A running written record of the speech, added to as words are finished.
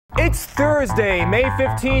It's Thursday, May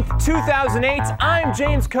 15th, 2008. I'm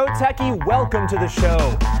James Kotecki. Welcome to the show.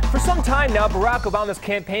 For some time now, Barack Obama's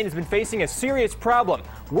campaign has been facing a serious problem.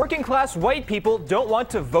 Working-class white people don't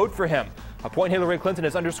want to vote for him, a point Hillary Clinton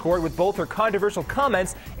has underscored with both her controversial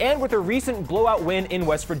comments and with her recent blowout win in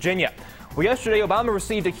West Virginia. Well, yesterday, Obama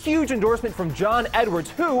received a huge endorsement from John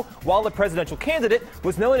Edwards, who, while a presidential candidate,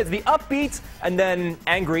 was known as the upbeat and then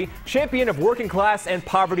angry champion of working-class and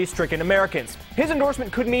poverty-stricken Americans. His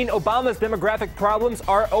endorsement could mean Obama's demographic problems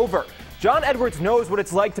are over. John Edwards knows what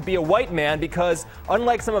it's like to be a white man because,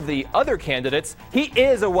 unlike some of the other candidates, he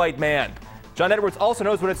is a white man. John Edwards also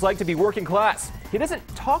knows what it's like to be working class. He doesn't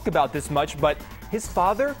talk about this much, but his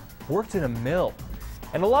father worked in a mill.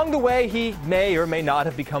 And along the way, he may or may not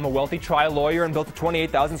have become a wealthy trial lawyer and built a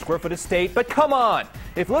 28,000 square foot estate. But come on,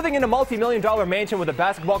 if living in a multi-million-dollar mansion with a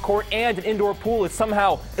basketball court and an indoor pool is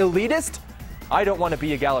somehow elitist, I don't want to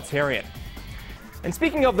be egalitarian. And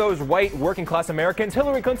speaking of those white working-class Americans,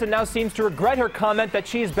 Hillary Clinton now seems to regret her comment that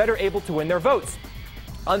she is better able to win their votes.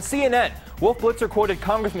 On CNN, Wolf Blitzer quoted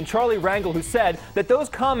Congressman Charlie Rangel, who said that those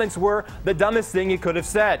comments were the dumbest thing he could have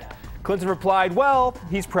said. Clinton replied, well,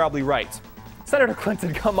 he's probably right. Senator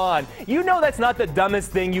Clinton, come on. You know that's not the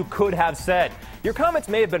dumbest thing you could have said. Your comments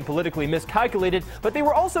may have been politically miscalculated, but they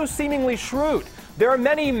were also seemingly shrewd. There are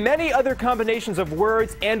many, many other combinations of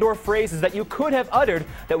words and/or phrases that you could have uttered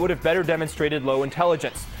that would have better demonstrated low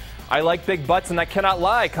intelligence. I like big butts and I cannot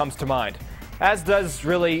lie comes to mind, as does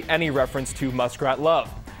really any reference to muskrat love.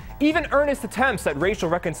 Even earnest attempts at racial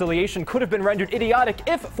reconciliation could have been rendered idiotic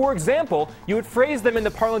if, for example, you had phrased them in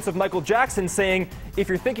the parlance of Michael Jackson saying, if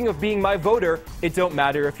you're thinking of being my voter, it don't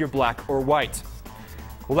matter if you're black or white.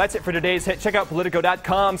 Well, that's it for today's hit. Check out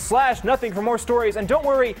Politico.com/nothing for more stories. And don't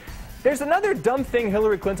worry, there's another dumb thing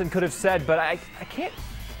Hillary Clinton could have said, but I can't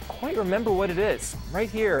quite remember what it is. Right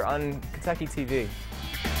here on Kentucky TV.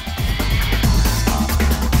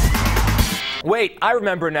 Wait, I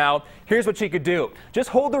remember now. Here's what she could do. Just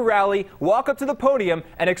hold the rally, walk up to the podium,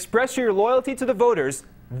 and express your loyalty to the voters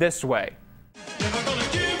this way.